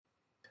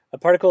A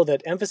particle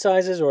that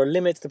emphasizes or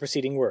limits the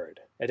preceding word,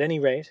 at any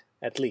rate,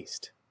 at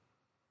least.